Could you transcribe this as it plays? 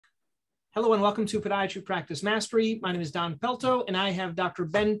Hello and welcome to Podiatry Practice Mastery. My name is Don Pelto and I have Dr.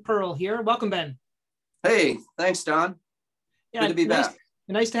 Ben Pearl here. Welcome, Ben. Hey, thanks, Don. Yeah, good to be back.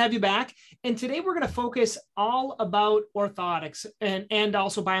 Nice to have you back. And today we're going to focus all about orthotics and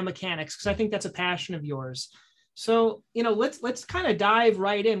also biomechanics, because I think that's a passion of yours. So, let's kind of dive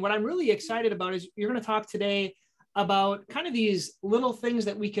right in. What I'm really excited about is you're going to talk today about kind of these little things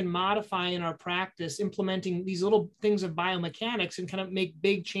that we can modify in our practice, implementing these little things of biomechanics and kind of make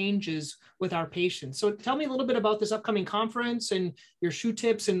big changes with our patients. So tell me a little bit about this upcoming conference and your shoe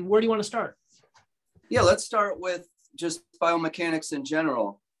tips, and where do you want to start? Yeah, let's start with just biomechanics in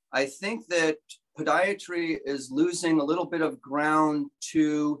general. I think that podiatry is losing a little bit of ground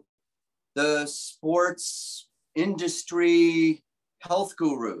to the sports industry health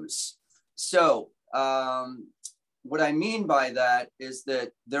gurus. So, what I mean by that is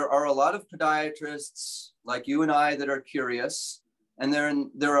that there are a lot of podiatrists like you and I that are curious, and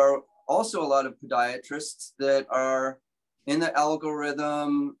there are also a lot of podiatrists that are in the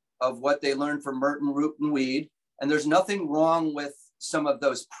algorithm of what they learned from Merton, Root, and Weed. And there's nothing wrong with some of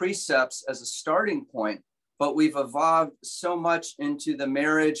those precepts as a starting point, but we've evolved so much into the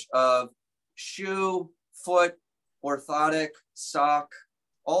marriage of shoe, foot, orthotic, sock.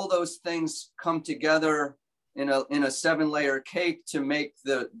 All those things come together in a 7-layer cake to make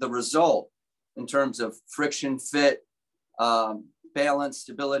the result in terms of friction, fit, balance,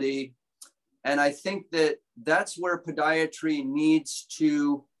 stability. And I think that that's where podiatry needs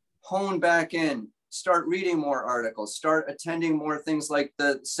to hone back in, start reading more articles, start attending more things like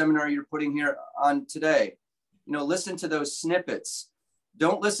the seminar you're putting here on today. Listen to those snippets.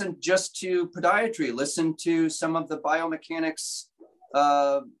 Don't listen just to podiatry. Listen to some of the biomechanics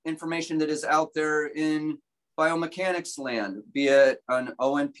information that is out there in biomechanics land, be it an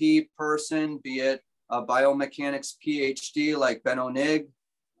O&P person, be it a biomechanics PhD like Ben Onig,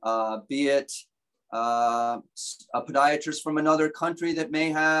 be it a podiatrist from another country that may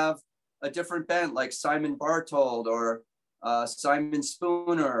have a different bent like Simon Bartold or Simon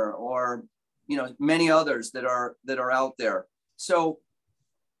Spooner, or many others that are out there. So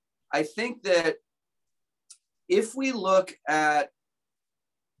I think that if we look at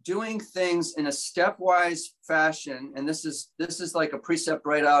doing things in a stepwise fashion, and this is like a precept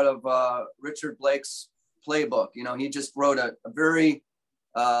right out of Richard Blake's playbook. He just wrote a very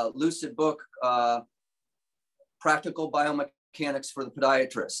lucid book, Practical Biomechanics for the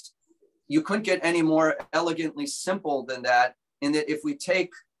Podiatrist. You couldn't get any more elegantly simple than that, in that if we take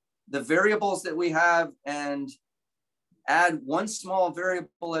the variables that we have and add one small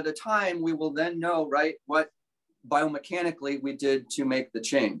variable at a time, we will then know, right, what biomechanically we did to make the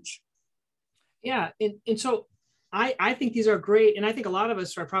change. Yeah. And so I think these are great. And I think a lot of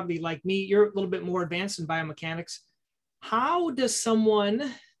us are probably like me. You're a little bit more advanced in biomechanics. How does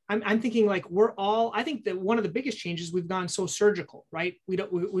someone, I'm thinking like I think that one of the biggest changes, we've gone so surgical, right? We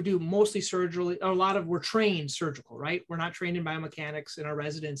do mostly surgery. We're trained surgical, right? We're not trained in biomechanics in our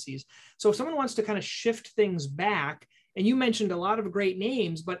residencies. So if someone wants to kind of shift things back, and you mentioned a lot of great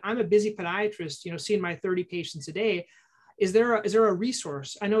names, but I'm a busy podiatrist, seeing my 30 patients a day. Is there a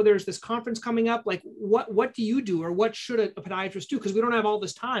resource? I know there's this conference coming up. Like what do you do, or what should a podiatrist do? Because we don't have all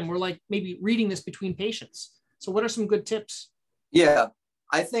this time. We're like maybe reading this between patients. So what are some good tips? Yeah,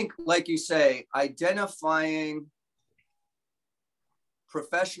 I think, like you say, identifying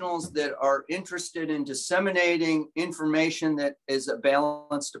professionals that are interested in disseminating information that is a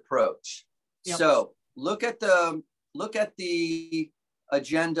balanced approach. Yep. So look at the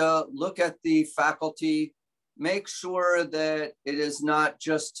agenda, look at the faculty, make sure that it is not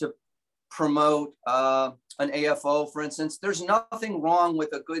just to promote an AFO, for instance. There's nothing wrong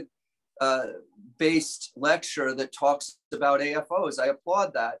with a good based lecture that talks about AFOs. I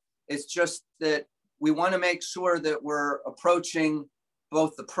applaud that. It's just that we want to make sure that we're approaching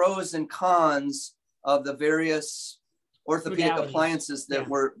both the pros and cons of the various orthopedic appliances that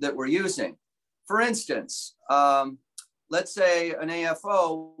we're using. For instance, let's say an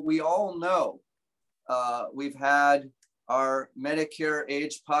AFO, we all know we've had our Medicare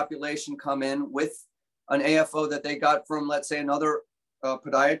age population come in with an AFO that they got from, let's say, another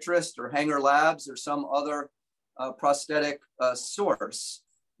podiatrist or Hanger Labs or some other prosthetic source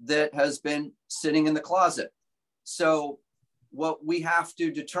that has been sitting in the closet. So what we have to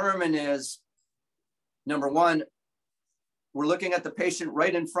determine is, number one, we're looking at the patient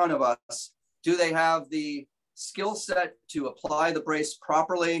right in front of us. Do they have the skill set to apply the brace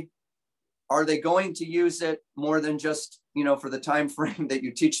properly? Are they going to use it more than just, for the time frame that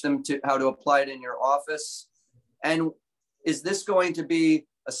you teach them how to apply it in your office? And is this going to be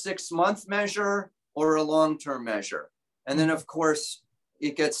a 6-month measure or a long-term measure? And then, of course,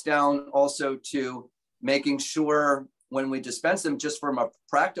 it gets down also to making sure when we dispense them, just from a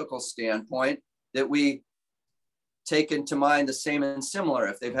practical standpoint, that we take into mind the same and similar.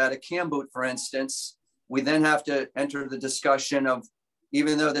 If they've had a cam boot, for instance, we then have to enter the discussion of,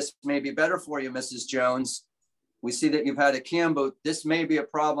 even though this may be better for you, Mrs. Jones, we see that you've had a cam boot, this may be a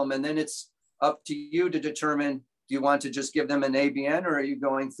problem. And then it's up to you to determine, do you want to just give them an ABN, or are you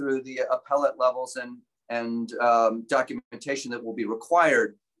going through the appellate levels and documentation that will be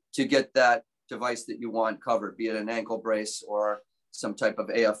required to get that device that you want covered, be it an ankle brace or some type of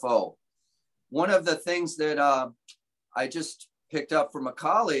AFO. One of the things that I just picked up from a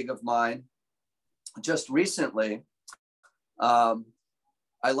colleague of mine just recently,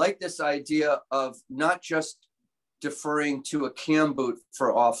 I like this idea of not just deferring to a cam boot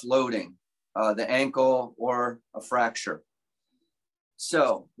for offloading the ankle or a fracture.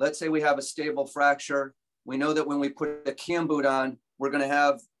 So let's say we have a stable fracture. We know that when we put a cam boot on, we're going to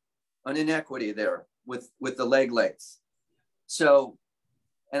have an inequity there with the leg length. So,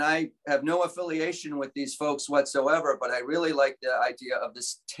 and I have no affiliation with these folks whatsoever, but I really like the idea of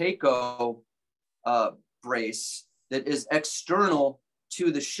this Taco brace that is external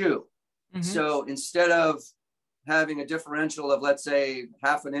to the shoe. Mm-hmm. So instead of having a differential of, let's say,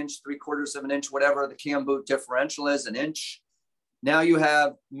 1/2 inch, 3/4 inch, whatever the cam boot differential is, an inch, now you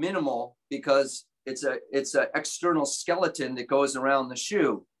have minimal, because it's a external skeleton that goes around the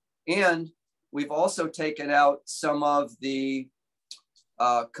shoe. And we've also taken out some of the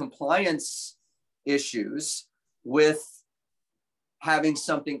compliance issues with having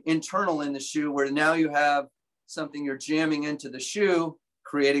something internal in the shoe, where now you have something you're jamming into the shoe,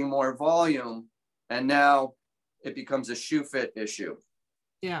 creating more volume, and now it becomes a shoe fit issue.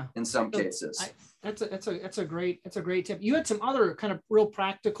 Yeah, in some cases. That's a great tip. You had some other kind of real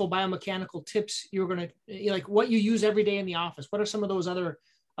practical biomechanical tips you were going to, like, what you use every day in the office. What are some of those other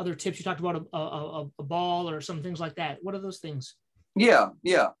tips? You talked about a ball or some things like that. What are those things? Yeah.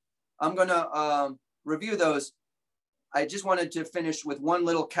 I'm going to review those. I just wanted to finish with one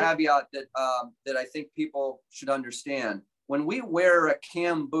little caveat that I think people should understand. When we wear a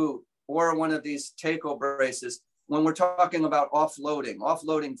cam boot or one of these Taco braces, when we're talking about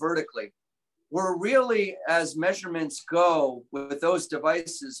offloading vertically, we're really, as measurements go with those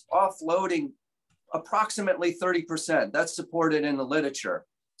devices, offloading approximately 30%. That's supported in the literature.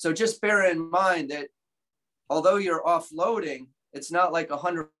 So just bear in mind that although you're offloading, it's not like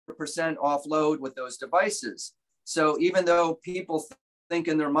 100% offload with those devices. So even though people think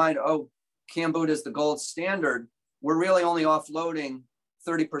in their mind, oh, cam boot is the gold standard, we're really only offloading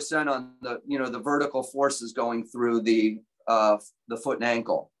 30% on the vertical forces going through the foot and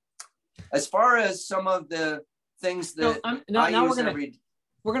ankle. As far as some of the things that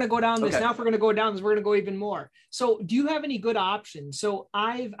we're going to go down this. Okay. Now, if we're going to go down this, we're going to go even more. So do you have any good options? So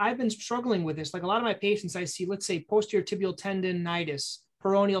I've been struggling with this. Like, a lot of my patients I see, let's say posterior tibial tendonitis,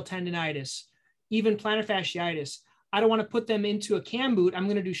 peroneal tendonitis, even plantar fasciitis. I don't want to put them into a cam boot. I'm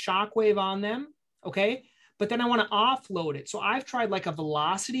going to do shockwave on them. Okay. But then I want to offload it. So I've tried like a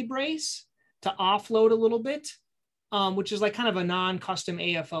velocity brace to offload a little bit, which is like kind of a non-custom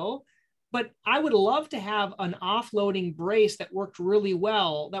AFO. But I would love to have an offloading brace that worked really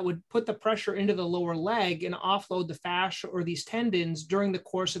well, that would put the pressure into the lower leg and offload the fascia or these tendons during the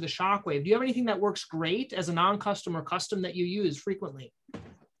course of the shockwave. Do you have anything that works great as a non-custom or custom that you use frequently?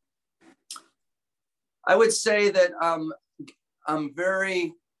 I would say that I'm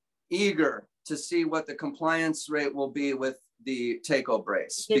very eager to see what the compliance rate will be with the Taco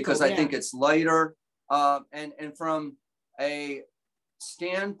brace, because I think it's lighter. And from a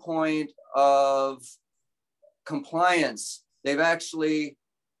standpoint of compliance, they've actually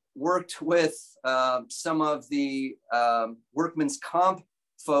worked with some of the workman's comp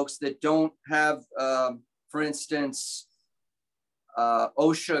folks that don't have, for instance,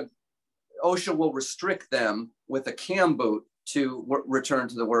 OSHA will restrict them with a cam boot to return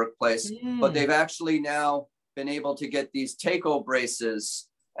to the workplace, but they've actually now been able to get these Taco braces.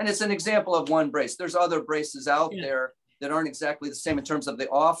 And it's an example of one brace. There's other braces out there that aren't exactly the same in terms of the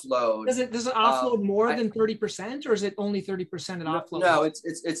offload. Does it offload more than 30%, or is it only 30% it offloads? No, it's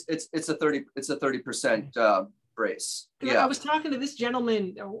a 30% brace. Yeah. I was talking to this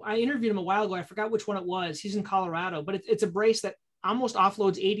gentleman. I interviewed him a while ago. I forgot which one it was. He's in Colorado, but it's a brace that almost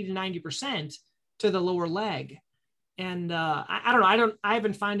offloads 80 to 90% to the lower leg. And I don't know. I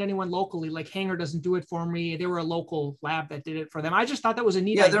haven't found anyone locally. Like Hanger doesn't do it for me. They were a local lab that did it for them. I just thought that was a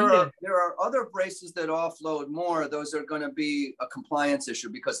neat idea. There are other braces that offload more. Those are going to be a compliance issue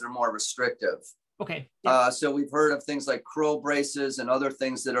because they're more restrictive. Okay. Yeah. So we've heard of things like Crow braces and other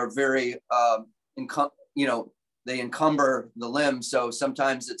things that are very, they encumber the limb. So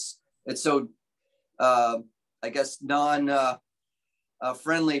sometimes it's so, I guess,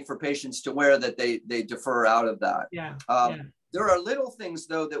 friendly for patients to wear that they defer out of that. Yeah. There are little things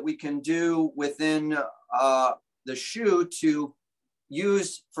though that we can do within the shoe to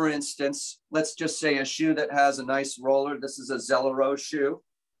use, for instance, let's just say a shoe that has a nice roller. This is a Zelero shoe.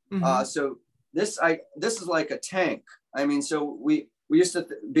 So this is like a tank. I mean, so we used to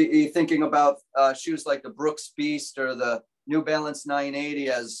be thinking about shoes like the Brooks Beast or the New Balance 980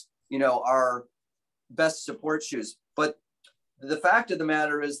 as, you know, our best support shoes. But the fact of the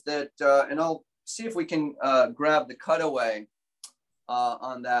matter is that, and I'll see if we can grab the cutaway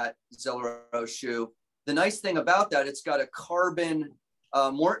on that Zelero shoe. The nice thing about that, it's got a carbon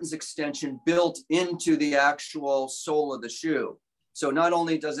Morton's extension built into the actual sole of the shoe. So not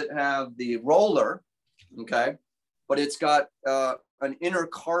only does it have the roller, okay, but it's got an inner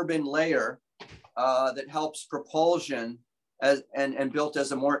carbon layer that helps propulsion and built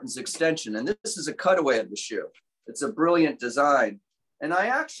as a Morton's extension. And this is a cutaway of the shoe. It's a brilliant design. And I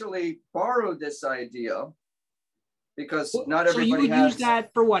actually borrowed this idea because not everybody so you would has. Use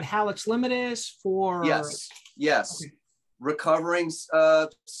that for what? Hallux limitus for? Yes. Okay. Recovering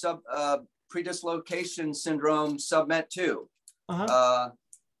predislocation syndrome submet 2.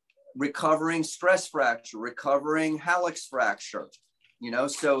 Recovering stress fracture, recovering hallux fracture, you know,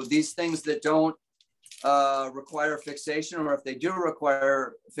 so these things that don't require fixation, or if they do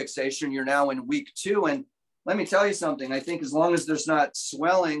require fixation, you're now in week 2. And let me tell you something, I think as long as there's not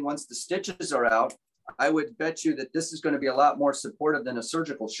swelling once the stitches are out, I would bet you that this is going to be a lot more supportive than a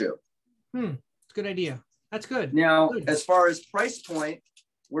surgical shoe. It's a good idea. That's good. Now, good. As far as price point,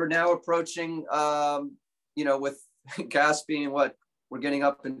 we're now approaching, you know, with gas being what, we're getting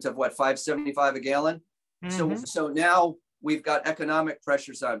up into what, $5.75 a gallon. So now we've got economic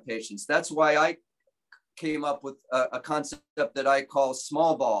pressures on patients. That's why I came up with a concept that I call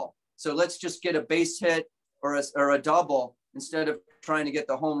small ball. So let's just get a base hit or a double instead of trying to get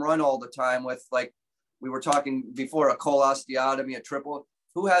the home run all the time with, like we were talking before, a colostomy, a triple.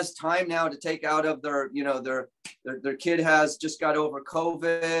 Who has time now to take out of their, you know, their kid has just got over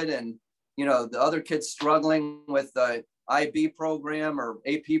COVID, and, you know, the other kid's struggling with the IB program or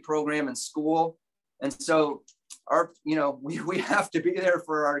AP program in school. And so you know, we have to be there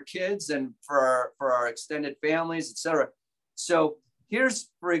for our kids and for our extended families, et cetera. So here's,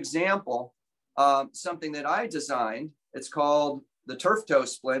 for example, something that I designed. It's called the turf toe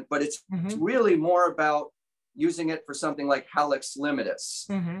splint, but it's really more about using it for something like hallux limitus,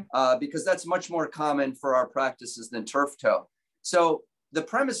 because that's much more common for our practices than turf toe. So the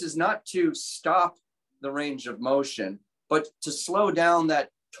premise is not to stop the range of motion, but to slow down that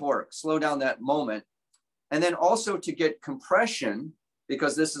torque, slow down that moment. And then also to get compression,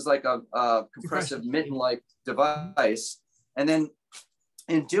 because this is like a compressive mitten-like device. And then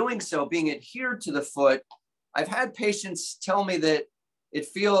in doing so, being adhered to the foot, I've had patients tell me that it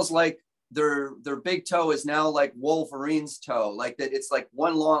feels like their big toe is now like Wolverine's toe, like that it's like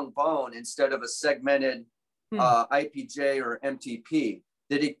one long bone instead of a segmented IPJ or MTP,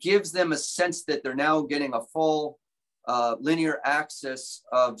 that it gives them a sense that they're now getting a full linear axis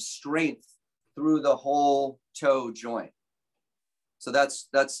of strength through the whole toe joint. So that's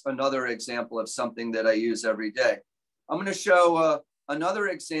another example of something that I use every day. I'm going to show another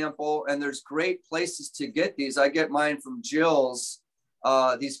example, and there's great places to get these. I get mine from Jill's,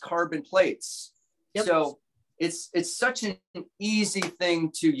 these carbon plates. Yep. So it's such an easy thing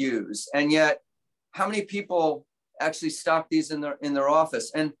to use, and yet how many people actually stock these in their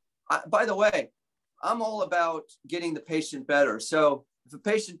office? And by the way, I'm all about getting the patient better. So if a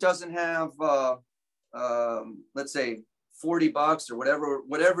patient doesn't have, let's say, $40 or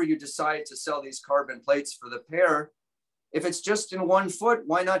whatever you decide to sell these carbon plates for the pair, if it's just in one foot,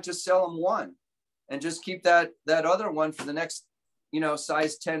 why not just sell them one and just keep that other one for the next, you know,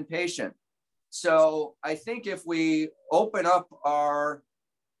 size 10 patient? So I think if we open up our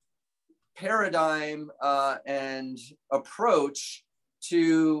paradigm and approach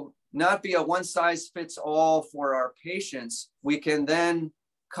to not be a one size fits all for our patients, we can then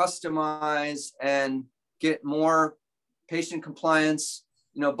customize and get more patient compliance,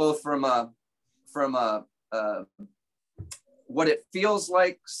 you know, both from a what it feels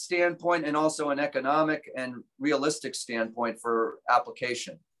like standpoint and also an economic and realistic standpoint for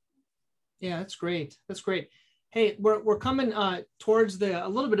application. Yeah, that's great. That's great. Hey, we're coming towards a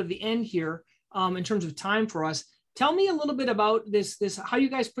little bit of the end here in terms of time for us. Tell me a little bit about this how you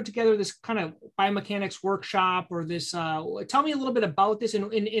guys put together this kind of biomechanics workshop, or this. Tell me a little bit about this, and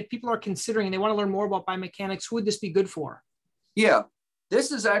if people are considering and they want to learn more about biomechanics, who would this be good for? Yeah,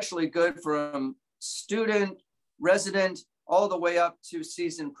 this is actually good from student, resident, all the way up to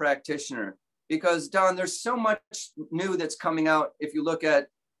seasoned practitioner. Because Don, there's so much new that's coming out. If you look at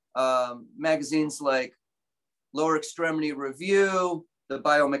magazines like Lower Extremity Review, the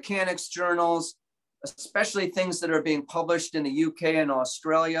biomechanics journals, especially things that are being published in the UK and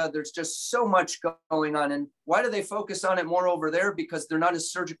Australia, there's just so much going on. And why do they focus on it more over there? Because they're not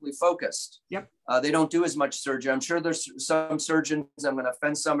as surgically focused. Yep. They don't do as much surgery. I'm sure there's some surgeons, I'm going to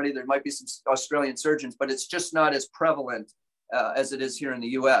offend somebody, there might be some Australian surgeons, but it's just not as prevalent as it is here in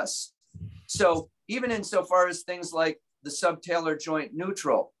the US. So even insofar as things like the subtalar joint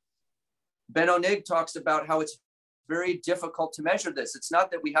neutral, Benno Nigg talks about how it's very difficult to measure this. It's not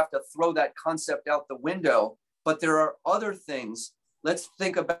that we have to throw that concept out the window, but there are other things. Let's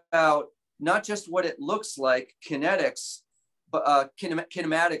think about not just what it looks like, kinematics,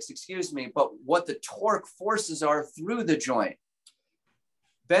 excuse me, but what the torque forces are through the joint.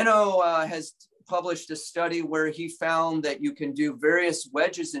 Benno has published a study where he found that you can do various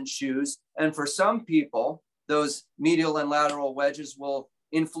wedges in shoes. And for some people, those medial and lateral wedges will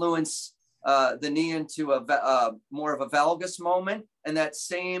influence the knee into a more of a valgus moment. And that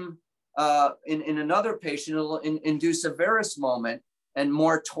same, in another patient, it'll induce a varus moment and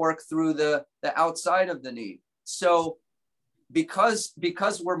more torque through the outside of the knee. So because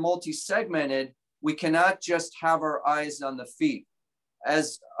we're multi-segmented, we cannot just have our eyes on the feet.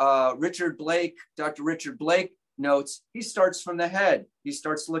 As Dr. Richard Blake notes, he starts from the head. He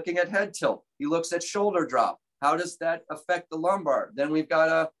starts looking at head tilt. He looks at shoulder drop. How does that affect the lumbar? Then we've got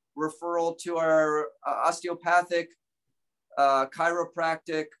a referral to our osteopathic,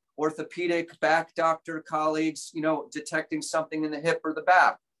 chiropractic, orthopedic back doctor colleagues, detecting something in the hip or the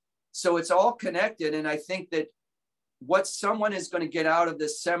back. So it's all connected. And I think that what someone is going to get out of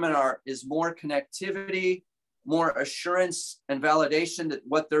this seminar is more connectivity, more assurance and validation that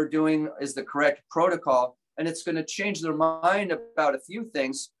what they're doing is the correct protocol. And it's going to change their mind about a few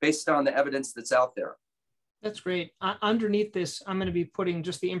things based on the evidence that's out there. That's great. Underneath this, I'm going to be putting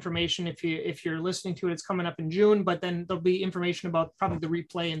just the information. If you're listening to it, it's coming up in June, but then there'll be information about probably the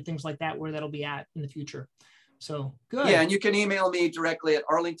replay and things like that, where that'll be at in the future. So good. Yeah, and you can email me directly at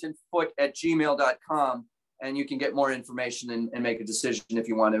arlingtonfoot@gmail.com, and you can get more information and make a decision if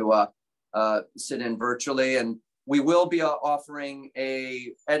you want to sit in virtually. And we will be offering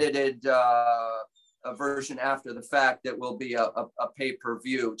a edited a version after the fact that will be a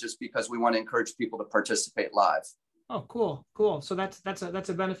pay-per-view, just because we want to encourage people to participate live. Oh, cool. So that's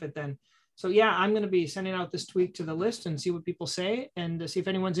a benefit then. So yeah, I'm going to be sending out this tweak to the list and see what people say and see if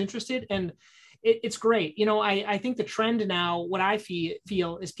anyone's interested. And it's great. I think the trend now, what I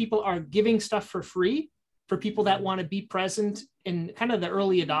feel is people are giving stuff for free for people that want to be present in kind of the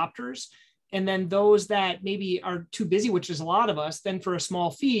early adopters. And then those that maybe are too busy, which is a lot of us, then for a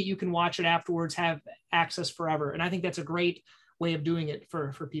small fee, you can watch it afterwards, have access forever. And I think that's a great way of doing it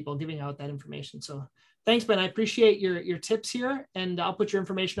for people, giving out that information. So thanks, Ben. I appreciate your tips here, and I'll put your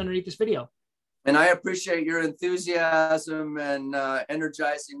information underneath this video. And I appreciate your enthusiasm and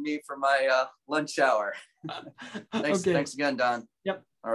energizing me for my lunch hour. Thanks again, Don. Yep.